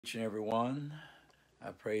Each and every one. I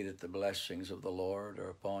pray that the blessings of the Lord are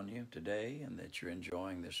upon you today and that you're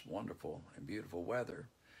enjoying this wonderful and beautiful weather.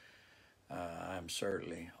 I'm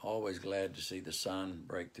certainly always glad to see the sun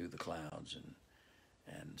break through the clouds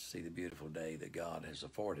and see the beautiful day that God has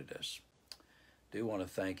afforded us. I do want to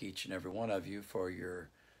thank each and every one of you for your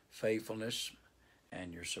faithfulness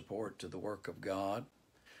and your support to the work of God.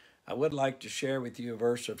 I would like to share with you a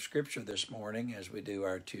verse of Scripture this morning as we do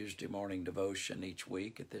our Tuesday morning devotion each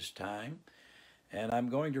week at this time. And I'm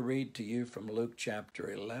going to read to you from Luke chapter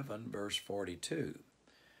 11, verse 42,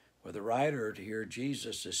 where the writer here,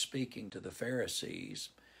 Jesus, is speaking to the Pharisees.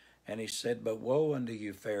 And he said, "But woe unto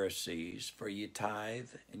you, Pharisees, for ye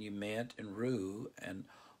tithe, and ye mint, and rue, and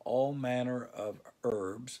all manner of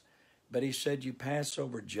herbs. But he said, you pass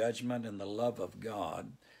over judgment and the love of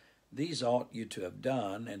God. These ought you to have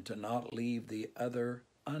done, and to not leave the other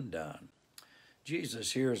undone."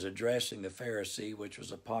 Jesus here is addressing the Pharisee, which was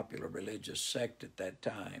a popular religious sect at that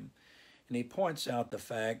time, and he points out the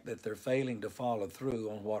fact that they're failing to follow through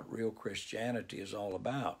on what real Christianity is all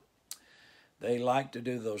about. They like to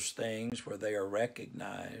do those things where they are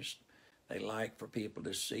recognized. They like for people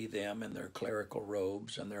to see them in their clerical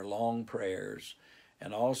robes and their long prayers,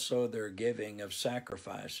 and also their giving of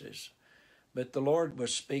sacrifices. But the Lord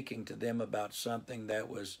was speaking to them about something that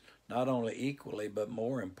was not only equally but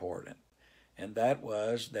more important, and that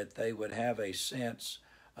was that they would have a sense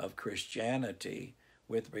of Christianity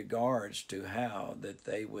with regards to how that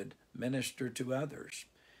they would minister to others.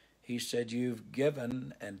 He said, you've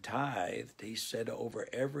given and tithed, he said, over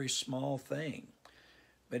every small thing.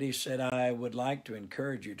 But he said, I would like to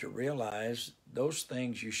encourage you to realize those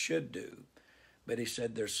things you should do. But he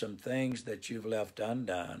said, there's some things that you've left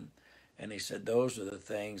undone. And he said, those are the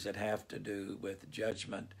things that have to do with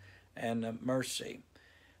judgment and mercy.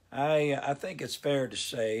 I think it's fair to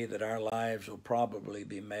say that our lives will probably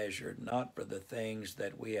be measured not for the things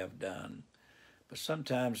that we have done, but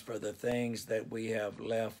sometimes for the things that we have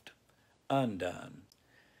left undone.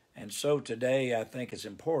 And so today I think it's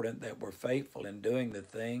important that we're faithful in doing the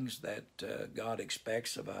things that God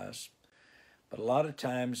expects of us. But a lot of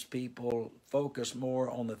times people focus more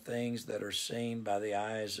on the things that are seen by the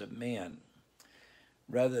eyes of men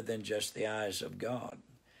rather than just the eyes of God.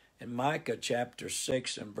 In Micah chapter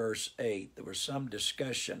 6 and verse 8, there was some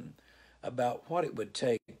discussion about what it would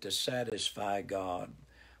take to satisfy God.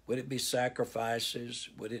 Would it be sacrifices?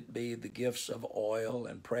 Would it be the gifts of oil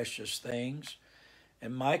and precious things?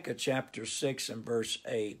 In Micah chapter 6 and verse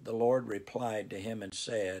 8, the Lord replied to him and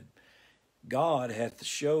said, God hath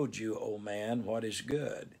showed you, O man, what is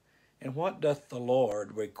good. And what doth the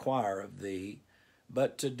Lord require of thee,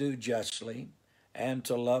 but to do justly, and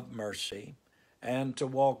to love mercy, and to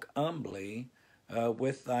walk humbly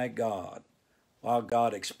with thy God? While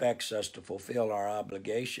God expects us to fulfill our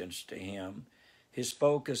obligations to him, his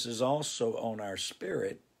focus is also on our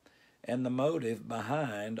spirit and the motive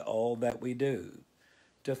behind all that we do.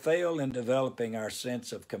 To fail in developing our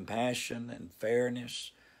sense of compassion and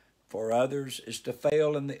fairness for others is to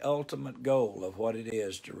fail in the ultimate goal of what it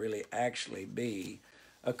is to really actually be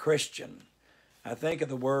a Christian. I think of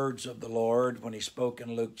the words of the Lord when he spoke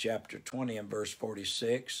in Luke chapter 20 and verse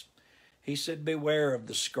 46. He said, beware of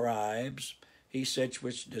the scribes, he said,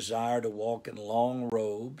 which desire to walk in long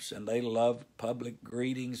robes, and they love public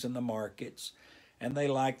greetings in the markets, and they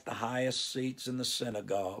like the highest seats in the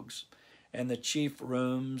synagogues, and the chief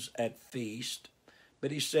rooms at feast. But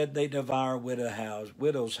he said they devour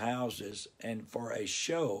widows' houses, and for a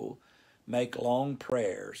show make long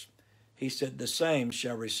prayers. He said the same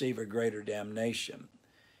shall receive a greater damnation.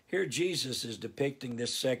 Here Jesus is depicting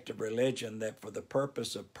this sect of religion that for the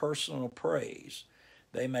purpose of personal praise,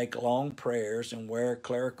 they make long prayers and wear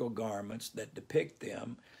clerical garments that depict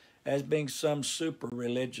them as being some super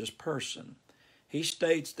religious person. He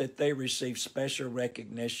states that they receive special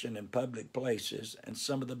recognition in public places and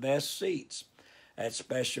some of the best seats at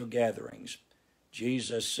special gatherings.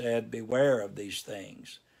 Jesus said, beware of these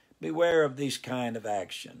things. Beware of these kind of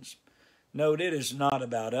actions. Note, it is not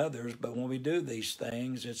about others, but when we do these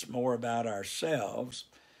things, it's more about ourselves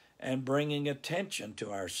and bringing attention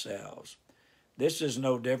to ourselves. This is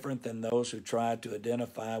no different than those who try to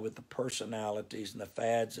identify with the personalities and the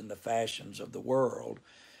fads and the fashions of the world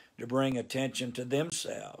to bring attention to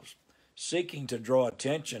themselves, seeking to draw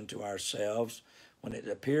attention to ourselves when it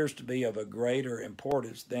appears to be of a greater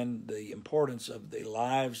importance than the importance of the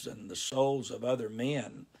lives and the souls of other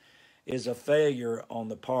men, is a failure on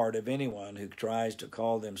the part of anyone who tries to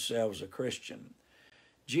call themselves a Christian.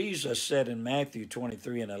 Jesus said in Matthew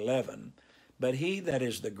 23 and 11, but he that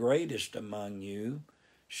is the greatest among you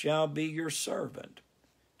shall be your servant.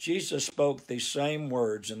 Jesus spoke these same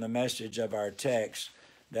words in the message of our text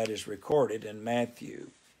that is recorded in Matthew.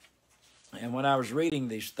 And when I was reading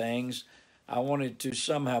these things, I wanted to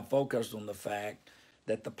somehow focus on the fact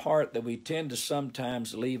that the part that we tend to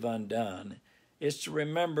sometimes leave undone is to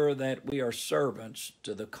remember that we are servants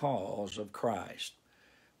to the cause of Christ.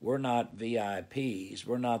 We're not VIPs.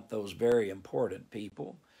 We're not those very important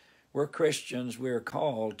people. We're Christians. We're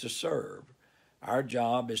called to serve. Our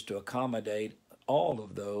job is to accommodate all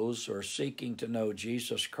of those who are seeking to know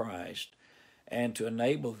Jesus Christ and to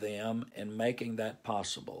enable them in making that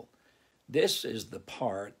possible. This is the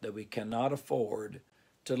part that we cannot afford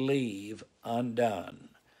to leave undone.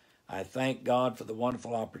 I thank God for the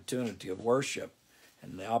wonderful opportunity of worship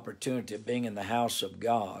and the opportunity of being in the house of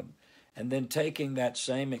God, and then taking that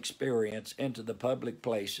same experience into the public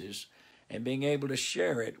places and being able to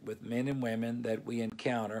share it with men and women that we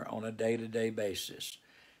encounter on a day-to-day basis.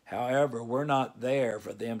 However, we're not there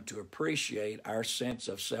for them to appreciate our sense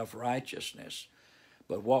of self-righteousness.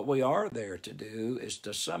 But what we are there to do is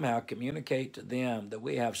to somehow communicate to them that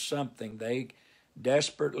we have something they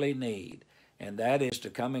desperately need, and that is to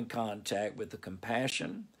come in contact with the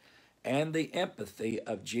compassion and the empathy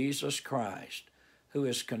of Jesus Christ, who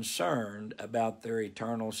is concerned about their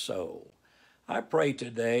eternal soul. I pray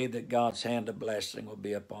today that God's hand of blessing will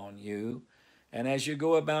be upon you. And as you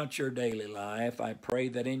go about your daily life, I pray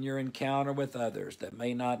that in your encounter with others that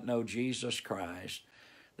may not know Jesus Christ,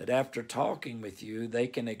 that after talking with you, they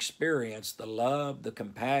can experience the love, the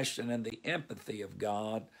compassion, and the empathy of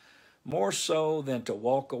God, more so than to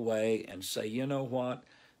walk away and say, you know what,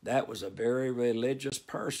 that was a very religious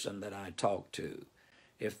person that I talked to.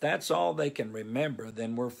 If that's all they can remember,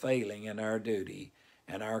 then we're failing in our duty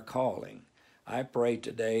and our calling. I pray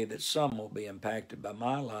today that some will be impacted by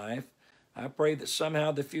my life. I pray that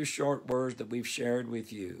somehow the few short words that we've shared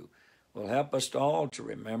with you will help us all to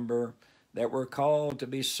remember that we're called to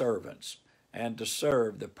be servants and to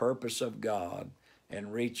serve the purpose of God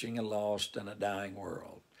in reaching a lost and a dying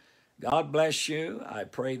world. God bless you. I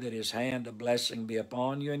pray that his hand of blessing be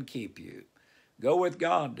upon you and keep you. Go with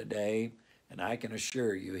God today, and I can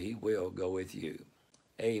assure you he will go with you.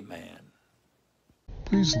 Amen.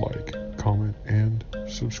 Please like, comment, and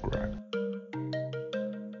subscribe.